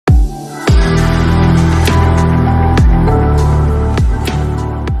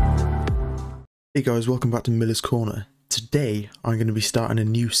Hey guys, welcome back to Millars Corner. Today I'm going to be starting a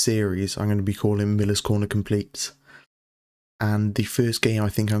new series I'm going to be calling Millars Corner Completes. And the first game I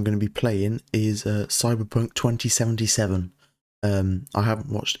think I'm going to be playing is Cyberpunk 2077. I haven't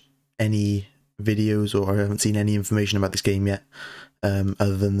watched any videos or I haven't seen any information about this game yet,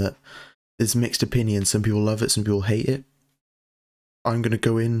 other than that there's mixed opinions. Some people love it, some people hate it. I'm going to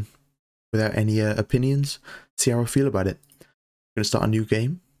go in without any opinions, see how I feel about it. I'm going to start a new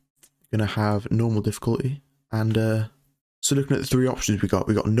game. Gonna have normal difficulty, and so looking at the three options we got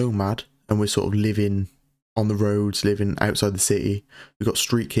Nomad, and we're sort of living on the roads, living outside the city. We've got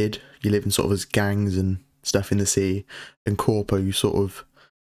Street Kid, you live in sort of as gangs and stuff in the city, and Corpo, you sort of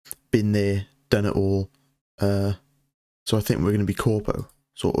been there, done it all. So I think we're gonna be Corpo.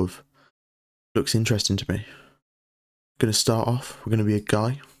 Sort of looks interesting to me. Gonna start off, we're gonna be a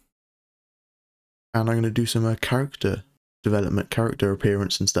guy, and I'm gonna do some character development, character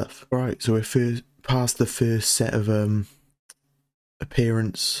appearance and stuff. Right, so we're past the first set of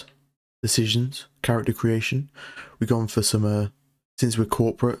appearance decisions, character creation. We've gone for some, since we're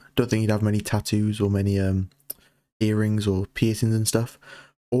corporate, don't think you'd have many tattoos or many earrings or piercings and stuff.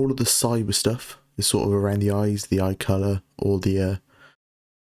 All of the cyber stuff is sort of around the eyes, the eye colour, all the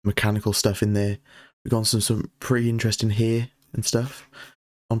mechanical stuff in there. We've gone some pretty interesting hair and stuff.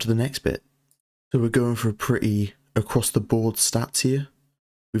 On to the next bit. So we're going for a pretty across the board stats here.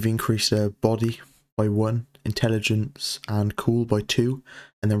 We've increased body by 1, intelligence and cool by 2,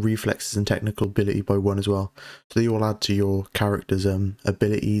 and then reflexes and technical ability by 1 as well. So they all add to your character's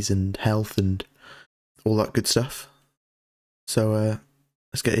abilities and health and all that good stuff. So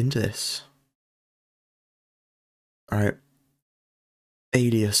let's get into this. Alright.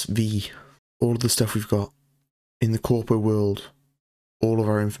 Alias V. All of the stuff we've got in the corporate world. All of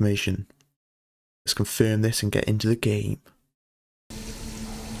our information. Let's confirm this and get into the game.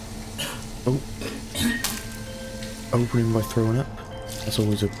 Oh. Opening by throwing up. That's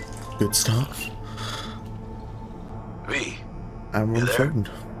always a good start. V. And we're on the phone.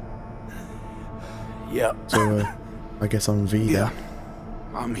 Yep. So, I guess I'm V yeah, then.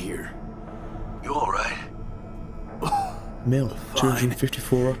 I'm here. You alright? Mill,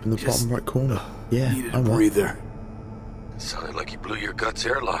 254 up in the bottom right corner. Yeah, needed I'm a breather. Up. Sounded like you blew your guts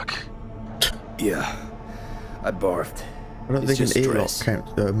airlock. Yeah, I barfed. I don't think an earlock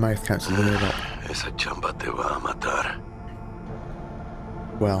counts, mouth counts as an earlock. Esa chamba te va a matar.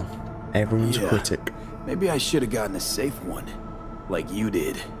 Well, everyone's a critic. Maybe I should have gotten a safe one, like you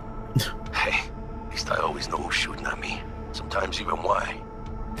did. Hey, at least I always know who's shooting at me. Sometimes even why.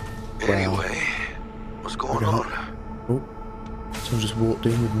 Anyway, what's going on? Oh, someone just walked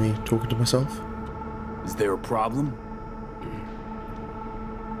in with me talking to myself. Is there a problem?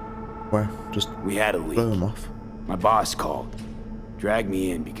 Well, just we had a leak. blow them off. My boss called. Dragged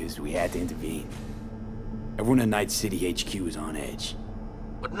me in because we had to intervene. Everyone in Night City HQ is on edge.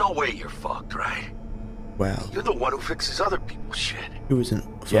 But no way you're fucked, right? Well, you're the one who fixes other people's shit. Who isn't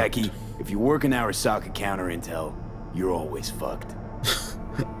fucked? Jackie, if you work in Arasaka counter intel, you're always fucked.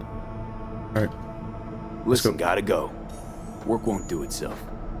 Alright. Listen, gotta go. Work won't do itself.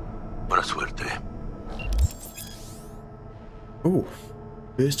 Buena suerte. Oh.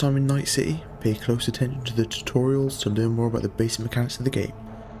 First time in Night City, pay close attention to the tutorials to learn more about the basic mechanics of the game.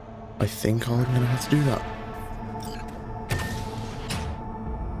 I think I'm going to have to do that.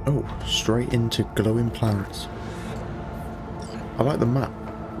 Oh, straight into glowing plants. I like the map,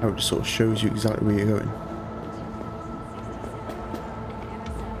 how it just sort of shows you exactly where you're going.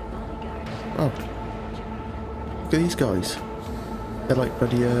 Oh, look at these guys. They're like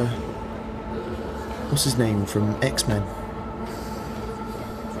bloody, what's his name from X-Men?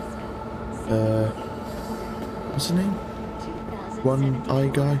 What's his name? One eye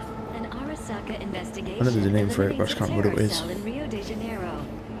guy? I know there's a name for it, but I just can't remember what it is.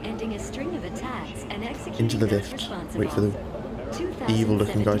 Into the lift. Wait for the evil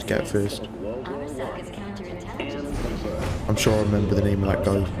looking guy to get it first. I'm sure I'll remember the name of that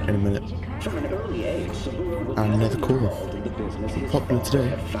guy in a minute. And another caller. Popular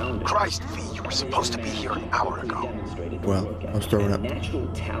today. Christ, V, you were supposed to be here an hour ago. Well, I was throwing up.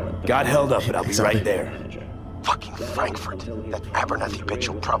 Got held up, but I'll be right there. Fucking Frankfurt. That Abernathy bitch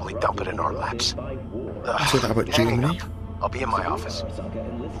will probably dump it in our laps. Say that about Germany. I'll be in my office.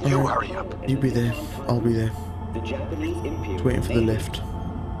 You hurry up. You be there. I'll be there. Just waiting for the lift.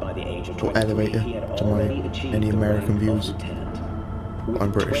 Or elevator to my any American views.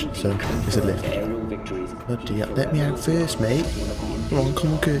 I'm British, so it's a lift. Bloody hell, let me out first, mate. Come on,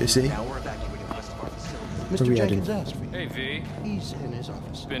 common courtesy. Where are we heading? Jenkins asked for you. Hey, V. He's in his office.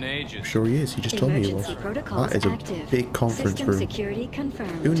 It's been ages. Sure he is. He just told me he was. That is a big conference System room. security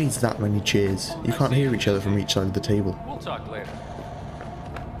confirmed. Who needs that many chairs? You can't hear each other from each side of the table. We'll talk later.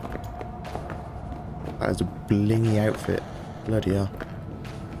 That is a blingy outfit. Bloody hell.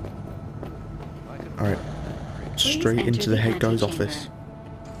 Alright. Straight into the head guy's office.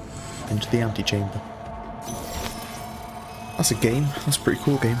 Into the antechamber. That's a game. That's a pretty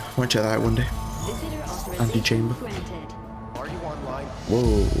cool game. Might check that out one day. Antechamber. Are you online?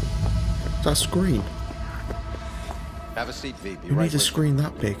 Whoa. Is that a screen? Have a seat, V. Who needs a screen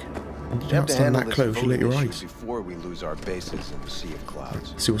that big? You don't stand that close, you let your eyes. Before we lose our bases in the sea of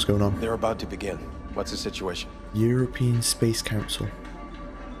clouds. See what's going on. They're about to begin. What's the situation? European Space Council.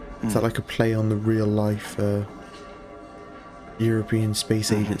 Is that like a play on the real life European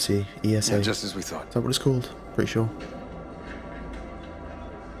Space Agency, ESA? Yeah, just as we thought. Is that what it's called? Pretty sure.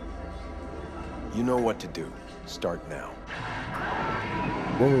 You know what to do. Start now.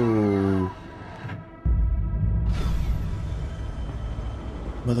 Whoa.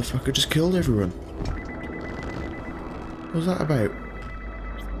 Motherfucker just killed everyone. What was that about?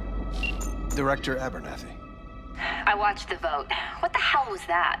 Director Abernathy. I watched the vote. What the hell was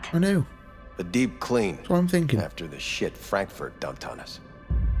that? I know. A deep clean. That's what I'm thinking. After the shit Frankfurt dumped on us.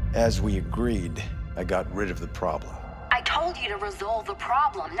 As we agreed, I got rid of the problem. I told you to resolve the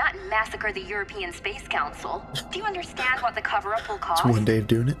problem, not massacre the European Space Council. Do you understand what the cover-up will cost? It's one day of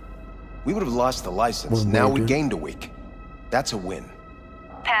doing it. We would have lost the license. Now we gained a week. That's a win.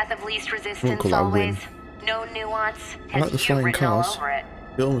 Path of least Won't resistance call that a win. always. No nuance. I like the Has you flying written all cars. over it.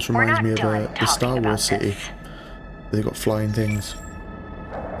 It almost We're reminds not me of done the Star talking Wars about city. this. They've got flying things.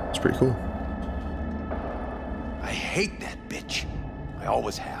 It's pretty cool. I hate that bitch. I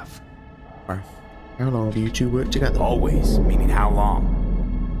always have. Alright. How long have you two worked together? Always, meaning how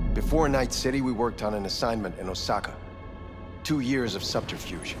long? Before Night City, we worked on an assignment in Osaka. 2 years of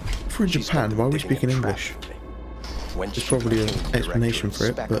subterfuge. If we're in She Japan, started why are we digging a speaking trap English? for me. When There's she probably an became director explanation of for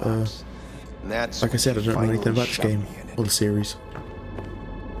it, Spec but Ops. And that's like I said, I when don't know she anything about this finally game shoved me in or it. the series.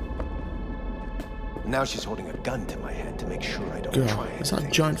 Now she's holding a gun to my head to make sure I don't try God, anything. is that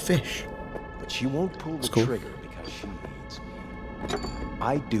a giant fish? But she won't pull the It's cool. trigger because she needs me.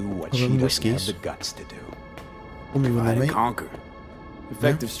 I do what Have she them doesn't have whiskeys. the guts to do. Only when Divide they and make conquer.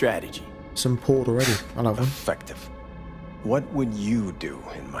 Effective strategy. some port already. I'll have one. Effective. What would you do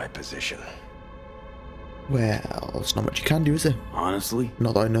in my position? Well, there's not much you can do, is there? Honestly,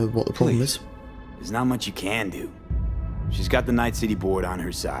 Not that I know what the problem Please. is. there's not much you can do. She's got the Night City board on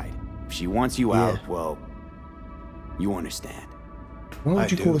her side. If she wants you Yeah. out, well, you understand. Why would I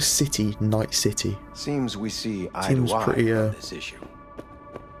you do. call a city Night City? Seems we see eye Seems to eye pretty, on this issue.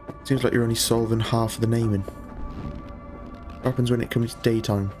 Seems like you're only solving half of the naming. What happens when it comes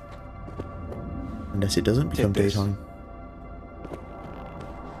daytime? Unless it doesn't become this. daytime.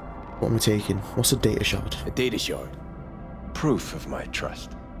 What am I taking? What's a data shard? A data shard. Proof of my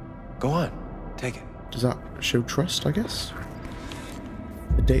trust. Go on, take it. Does that show trust, I guess?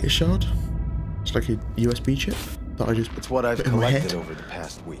 A data shard? It's like a USB chip that I just It's what I've put in my collected head. over the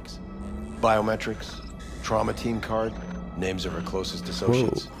past weeks. Biometrics, trauma team card, names of her closest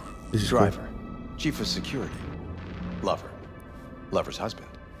associates. This is Driver, chief of security, lover, lover's husband,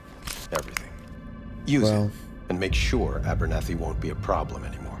 everything. Use Well, it and make sure Abernathy won't be a problem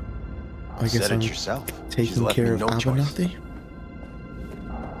anymore. I guess Said I'm it yourself. She's taking left care me of no choice. Abernathy?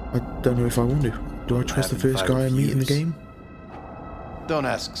 I don't know if I want to. Do I trust the Haven't first if I guy I meet in the refuse. game? Don't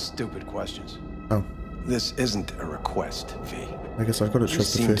ask stupid questions. Oh, This isn't a request, V. I guess I've got to We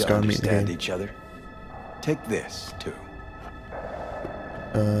trust the seem first to guy I meet in the understand game. each other. Take this too.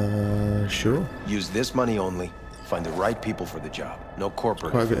 Sure. Use this money only. Find the right people for the job. No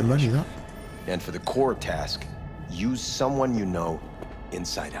corporate. Quite a bit of money, affiliation. that. And for the core task, use someone you know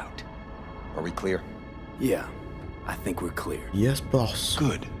inside out. Are we clear? Yeah, I think we're clear. Yes, boss.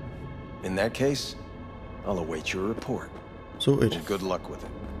 Good. In that case, I'll await your report. Sorted. And good luck with it.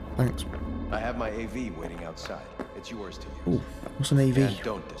 Thanks. I have my AV waiting outside. It's yours to use. Ooh, what's an AV? And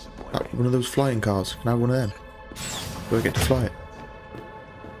don't disappoint me. One of those flying cars. Can I have one of them? Do I get to fly it?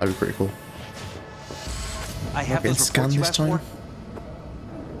 That'd be pretty cool. I have Getting those scanned reports you this asked time? for.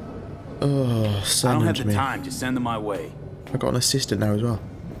 Oh, I don't have summons the me. time to send them my way. I got an assistant now as well.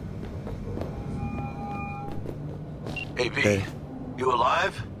 Hey, V, Hey. you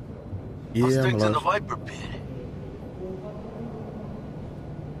alive? I'll Yeah, I'm stick to the alive. Viper pit.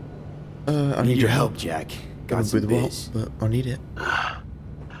 I need your help. Jack. Don't Got know some with what, biz. but I need it.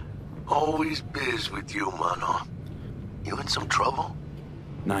 Always biz with you, mano. You in some trouble?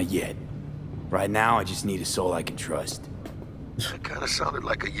 Not yet. Right now, I just need a soul I can trust. That kind of sounded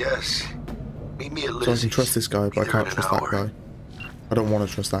like a yes. Meet me at So I can Lizzie's. trust this guy, but I Be there can't in an trust that hour. guy. I don't want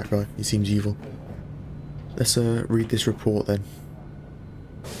to trust that guy. He seems evil. Let's read this report then.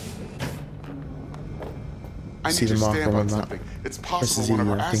 I See need the your marker stamp on on that. something. It's Press possible one of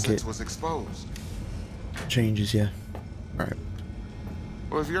Z, our I think assets it- was exposed. Changes, yeah. Alright.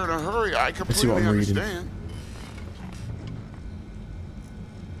 Well, if you're in a hurry, I see what completely I'm reading. understand.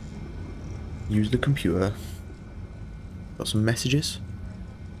 Use the computer. Got some messages.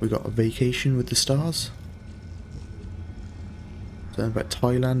 We got a vacation with the stars. Something about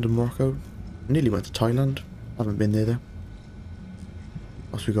Thailand and Morocco. Nearly went to Thailand. Haven't been there though.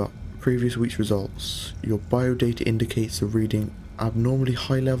 What else we got? Previous week's results. Your biodata indicates the reading abnormally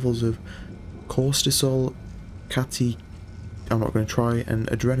high levels of cortisol, I'm not going to try, and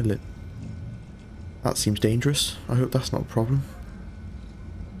adrenaline. That seems dangerous. I hope that's not a problem.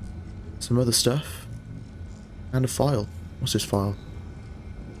 Some other stuff. And a file. What's this file?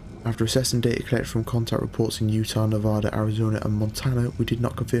 After assessing data collected from contact reports in Utah, Nevada, Arizona and Montana, we did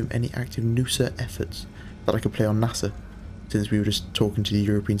not confirm any active NUSA efforts that I could play on NASA, since we were just talking to the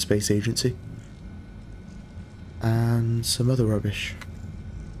European Space Agency. And some other rubbish.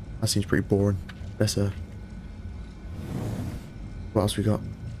 That seems pretty boring. Let's what else we got?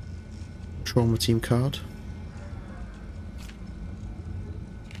 Trauma team card.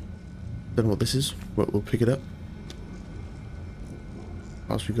 Don't know what this is, but we'll pick it up.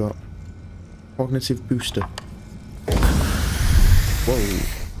 What else we got? Cognitive booster. Whoa.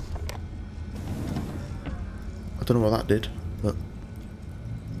 I don't know what that did, but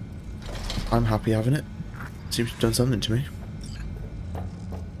I'm happy having it. Seems to have done something to me.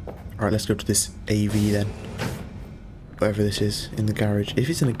 Alright, let's go to this AV then. Whatever this is, in the garage. If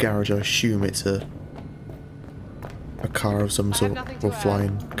it's in a garage, I assume it's a car of some sort, or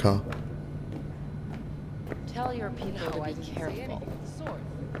flying car. Tell your people to be careful.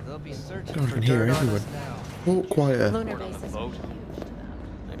 They'll be searching God, I for can hear dirt on everyone. us now. Walk quieter. Lunar base is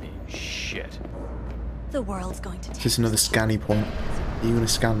I mean, shit. the world's going to Is take this another scanny point? Are you gonna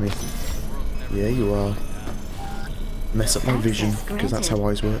scan me? Yeah, you are. Mess up my vision, because that's how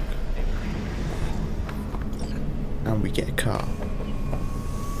eyes work. And we get a car.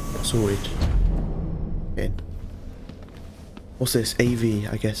 Sorted. In. What's this?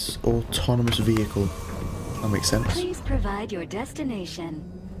 AV, I guess. Autonomous vehicle. That makes sense. Please provide your destination.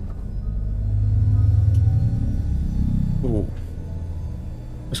 Oh.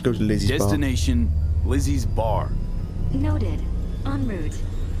 Let's go to Lizzie's bar. Destination, Lizzie's bar. Noted. En route.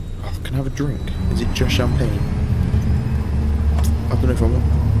 Oh, can I have a drink? Is it just champagne? I don't know if I want...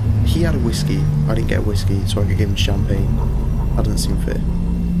 He had a whiskey. I didn't get a whiskey, so I could give him champagne. That doesn't seem fair.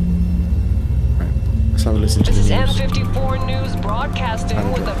 Right, let's have a listen to This the is news. N54 News broadcasting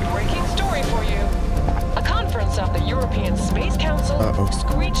And with a breaking story for you. A conference of the European Space Council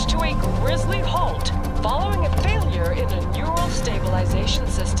screeched to a grisly halt following a failure in a neural stabilization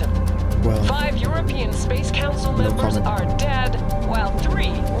system. Well, 5 European Space Council members are dead, while 3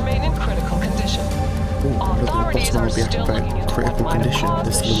 remain in critical condition. Authorities are still looking into what might have caused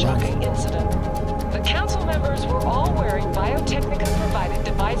this shocking incident. The council members were all wearing Biotechnica-provided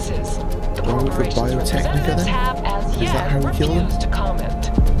devices. The corporation's representatives have, as yet, refused to comment.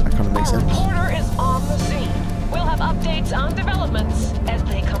 That kind of makes sense. Our reporter is on the scene. We'll have updates on developments as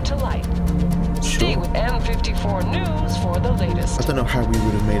they come to light. Stay with N54 News for the latest. I don't know how we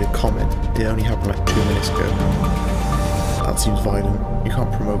would have made a comment. It only happened like 2 minutes ago. That seems violent. You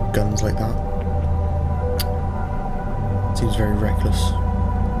can't promote guns like that. Seems very reckless.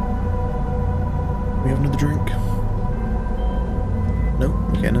 We have another drink? Nope,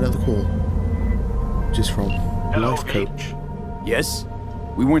 we're getting another call. Which is from Life Coach. Yes?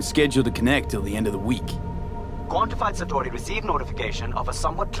 We weren't scheduled to connect till the end of the week. Quantified Satori received notification of a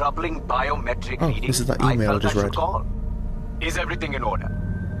somewhat troubling biometric reading. This is that email I just read. Call. Is everything in order?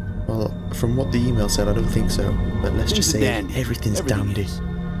 Well, from what the email said, I don't think so. But let's just say everything's dandy.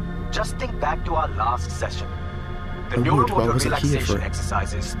 Just think back to our last session. The Oh, good. Well, I neuromotor wasn't here for relaxation it.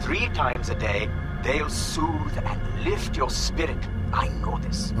 exercises 3 times a day. They'll soothe and lift your spirit. I know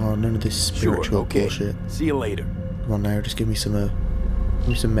this. Oh, none of this spiritual bullshit. See you later. Come on now, just give me some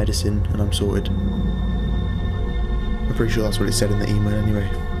medicine and I'm sorted. I'm pretty sure that's what it said in the email anyway.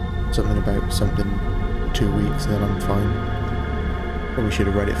 Something about something 2 weeks and then I'm fine. Probably should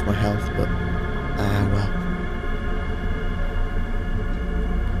have read it for my health, but well.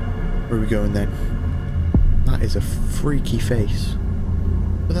 Where are we going then? That is a freaky face.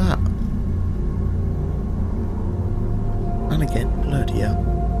 Look at that. And again, bloody hell.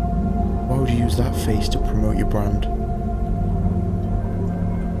 Why would you use that face to promote your brand?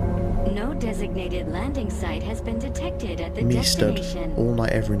 No designated landing site has been detected at the Me destination. stud all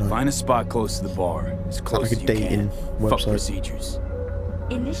night, every night. Find a spot close to the bar, as close like a as you dating can. website. Fuck procedures.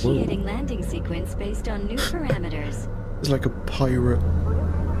 Initiating landing sequence based on new parameters. It's like a pirate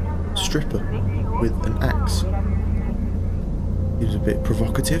stripper with an axe. Seems a bit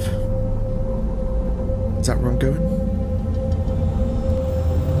provocative. Is that where I'm going?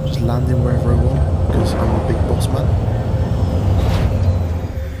 Just landing wherever I want because I'm a big boss man.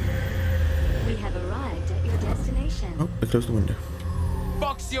 We have arrived at your destination. Oh, they closed the window.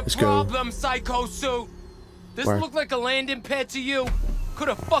 Fuck's your Let's problem, go. Psycho Suit? This Where? look like a landing pad to you? Could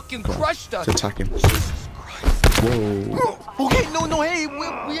have fucking crushed us. Let's attack him. Jesus Christ. Whoa. Okay, no, hey,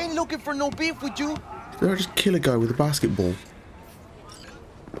 we ain't looking for no beef with you. Did I just kill a guy with a basketball?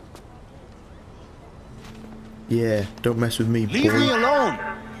 Yeah, don't mess with me, boy. Leave me alone.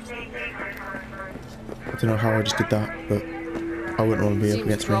 I don't know how I just did that, but I wouldn't want to be up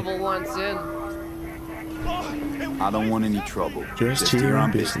against me. Trouble once in. I don't want any trouble. Just here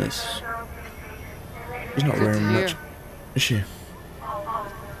on business. She's not wearing much, is she?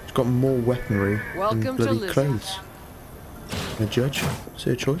 She's got more weaponry than bloody clothes. I'm a judge. It's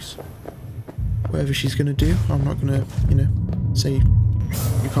her choice. Whatever she's gonna do, I'm not gonna, you know, say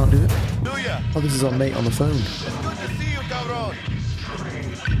you can't do it. Oh, this is our mate on the phone. It's good to see you, cabron.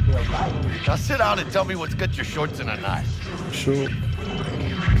 Now sit down and tell me what's got your shorts in a knot. Sure.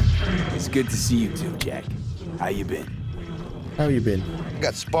 It's good to see you too, Jack. How you been? How you been?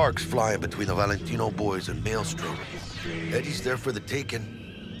 Got sparks flying between the Valentino boys and Maelstrom. Eddie's there for the taking,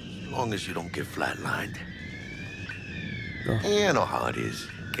 as long as you don't get flatlined. Oh. You know how it is.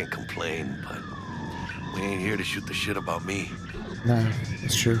 Can't complain, but we ain't here to shoot the shit about me. Nah,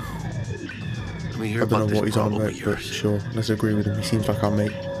 that's true. Let me hear I don't about know what this he's on problem about, of but yours. sure, let's agree with him. He seems like our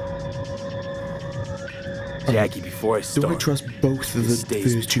mate. Jackie, before I start, do I trust both of the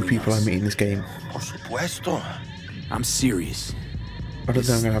first two people I meet in this game? Por supuesto. I'm serious. I don't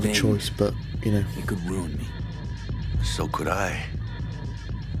think I'm gonna have a choice, but you know. It could ruin me. So could I.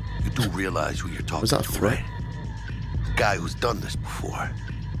 You do realize who you're talking Was that a to, threat? right? The guy who's done this before.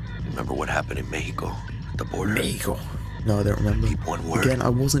 Remember what happened in Mexico at the border? Mexico. No, I don't remember. Keep one word. Again, I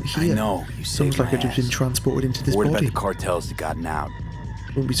wasn't here. I know. You Sounds saved like my I'd just been ass. transported into this What body. about the cartels that gotten out?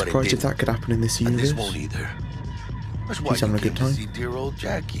 Wouldn't be But it surprised if didn't. that could happen in this And universe. this won't either. That's why She's you having a came good to time. see dear old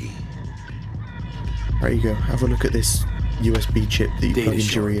Jackie. There you go. Have a look at this USB chip that you Data plug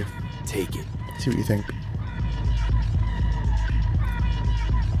into your short. ear. Take it. See what you think.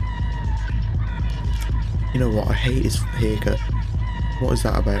 You know what? I hate his haircut. What is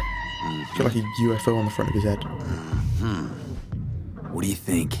that about? He's got like a UFO on the front of his head. What do you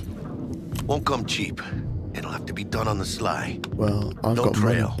think? Won't come cheap. It'll have to be done on the sly. Well, I've No got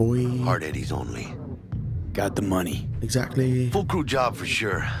trail. money, boy. Hard Eddies only. Got the money. Exactly. Full crew job for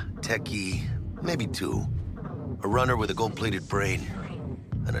sure. Techie, maybe two. A runner with a gold-plated brain.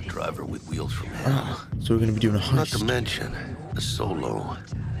 And a driver with wheels from hell. Ah, so we're going to be doing a heist. Not to mention, a solo.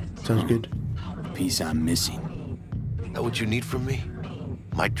 Sounds good. The piece I'm missing. That what you need from me?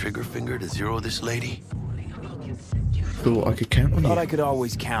 My trigger finger to zero this lady? Thought I could count on Thought you. I could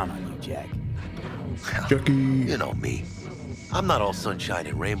always count on you, Jack. Jackie. You know me. I'm not all sunshine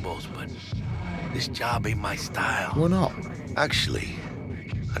and rainbows, but this job ain't my style. Why not? Actually,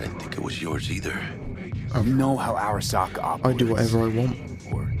 I didn't think it was yours either. You know how Arasaka operates. I do whatever I want.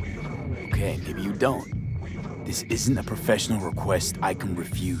 Or, okay, maybe you don't. This isn't a professional request I can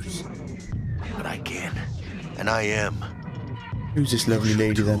refuse. But I can. And I am. Who's this lovely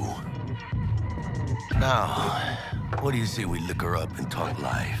lady then? Now, what do you say we lick her up and talk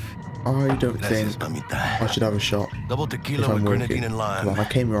life? I don't Gracias, think mamita. I should have a shot Double if tequila I'm with working. grenadine and lime. Come on, I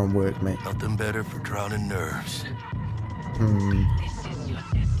came here on work, mate. Nothing better for drowning nerves.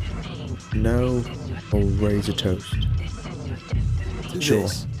 No, or raise a toast. Sure,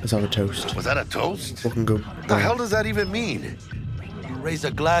 let's have a toast. Was that a toast? Fucking go. What the hell does that even mean? You raise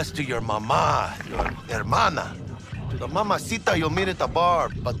a glass to your mama, your hermana, to the mamacita you'll meet at the bar,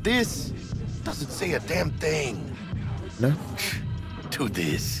 but this doesn't say a damn thing. No? To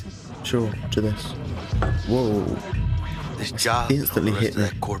this. Sure, to this. Whoa. This job instantly and all the rest hit me. of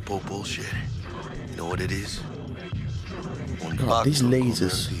that corpo bullshit. You know what it is? God, these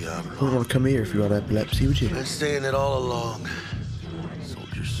lasers. You wouldn't want to come here if you had epilepsy, would you? Been saying it all along.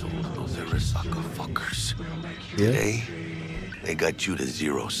 Sold your soul to those Arasaka fuckers. Yeah. Today, they got you to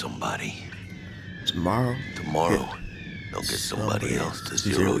zero somebody. Tomorrow. Tomorrow, they'll get somebody else to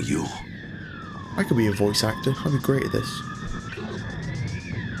zero you. I could be a voice actor. I'd be great at this.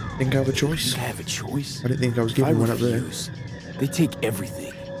 Think I have a choice? I have a choice? I didn't think I was given one up there. They take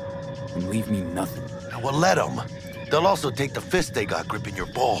everything and leave me nothing. Well, let them. They'll also take the fist they got gripping your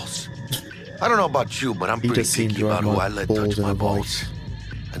balls. I don't know about you, but I'm pretty just seemed picky to about have who my I let balls touch in my a balls. vice.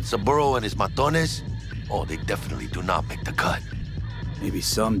 And Saburo and his matones, oh, they definitely do not make the cut. Maybe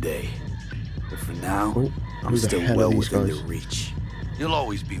someday. But for now, Oh, I'm who the still hell are well these within guys? their reach. You'll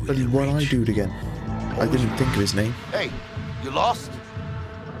always be But within what I reach. do again? I didn't think of his name. Hey, you lost?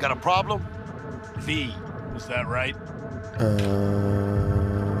 Got a problem? V, is that right?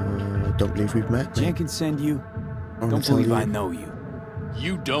 Don't believe we've met. mate. Jenkins send you? I'm Don't gonna believe tell I you. know you.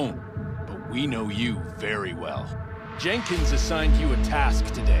 You don't, but we know you very well. Jenkins assigned you a task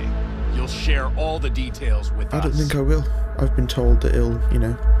today. You'll share all the details with us. I don't think I will. I've been told that he'll, you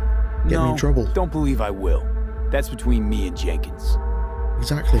know, get me in trouble. Don't believe I will. That's between me and Jenkins.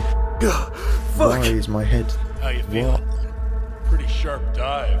 Exactly. Why is my head? How you feeling? Pretty sharp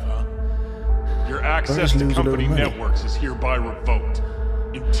dive, huh? Your access to lose a load of company money. networks is hereby revoked.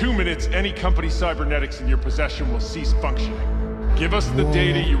 In 2 minutes, any company cybernetics in your possession will cease functioning. Give us the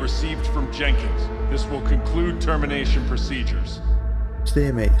data you received from Jenkins. This will conclude termination procedures. It's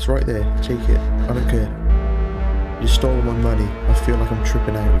there, mate. It's right there. Take it. I don't care. You stole my money. I feel like I'm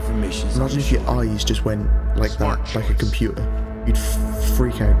tripping out. Information's Imagine if your eyes just went like that, like a computer. You'd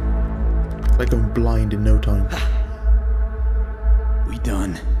freak out. Like going blind in no time. We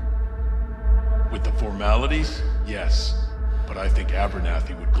done. With the formalities, yes. But I think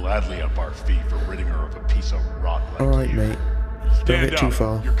Abernathy would gladly up our fee for ridding her of a piece of rot like Alright, you. mate. Don't Stand get too up.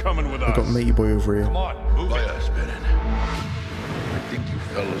 far. You're coming with I've got us. matey boy over here. Come on, move it. I think you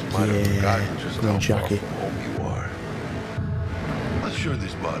fellas might have forgotten just come on, how far Jackie. from home you are. Not sure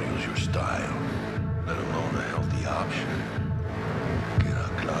this body was your style, let alone a healthy option.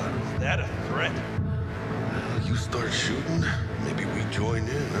 Queda claro. Is that a threat? You start shooting, maybe we join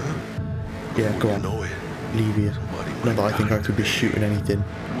in, huh? Yeah, Before go you on. know it, Leave here. Not that I think I could be shooting anything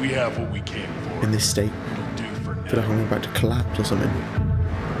We have what we came for. in this state. It'll do for I feel like now. I'm about to collapse or something.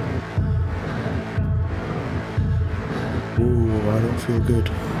 Ooh, I don't feel good.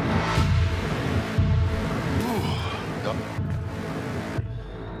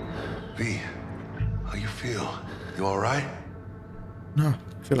 V, how you feel? You alright? No,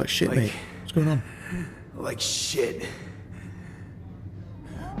 I feel like shit, Like- mate. What's going on? Like shit.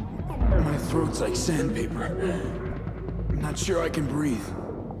 My throat's like sandpaper. I'm not sure I can breathe.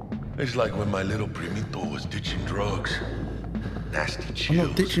 It's like when my little primito was ditching drugs. Nasty I'm chills.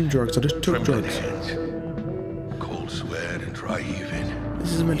 not ditching drugs, I just took trembling drugs. hands, cold sweat and dry heaving.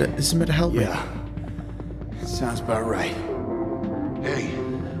 This is meant to help me. Yeah. Sounds about right. Hey,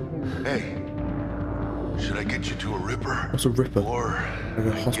 should I get you to a ripper? What's a ripper? Or Like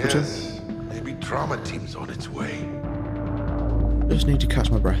a hospital? yes, maybe trauma team's on its way. Just need to catch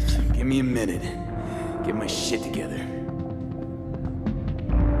my breath. Give me a minute. Get my shit together.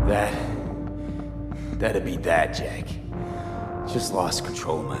 That'd be that, Jack. Just lost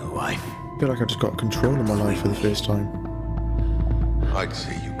control of my life. I feel like I just got control of my life for the first time. I'd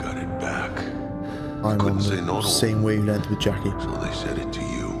say you got it back. I'm couldn't on say the no to same wavelength with Jackie. So they said it to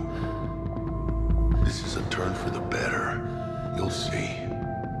you. This is a turn for the better. You'll see.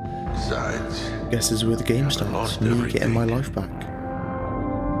 Besides, Guess this is where the game starts. lost Me getting my everything. life back.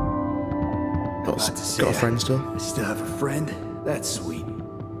 About to say, Got a friend still? I still have a friend? That's sweet.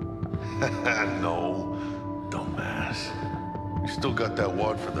 no, dumbass. You still got that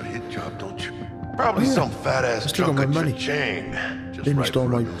wad for the hit job, don't you? Probably Yeah. some fat ass I still got chunk my of money. chain. Just Then you right stole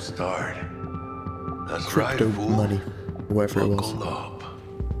for a my new start. That's crypto right, fool. money, or whatever it was. Buckle up.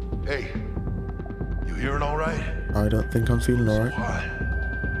 Hey, you hearing all right? I don't think I'm feeling alright.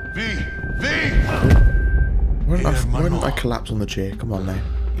 V! Why don't I collapse on the chair? Come on now.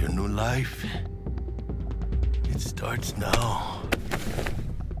 Your new life, it starts now.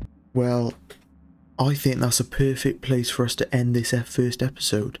 Well, I think that's a perfect place for us to end this first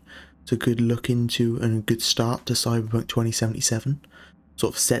episode. It's a good look into and a good start to Cyberpunk 2077.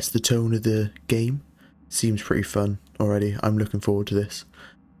 Sort of sets the tone of the game. Seems pretty fun already. I'm looking forward to this.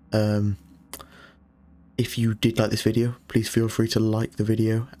 If you did like this video, please feel free to like the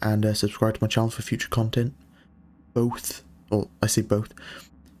video and subscribe to my channel for future content. Both, or I say both,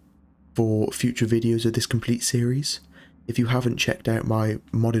 for future videos of this complete series. If you haven't checked out my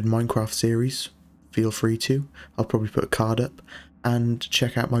modded Minecraft series, feel free to. I'll probably put a card up. And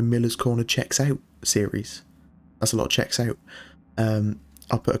check out my Millars Corner Checks Out series. That's a lot of checks out.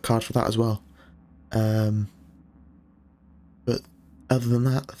 I'll put a card for that as well. But other than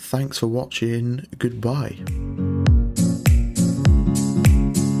that, thanks for watching. Goodbye.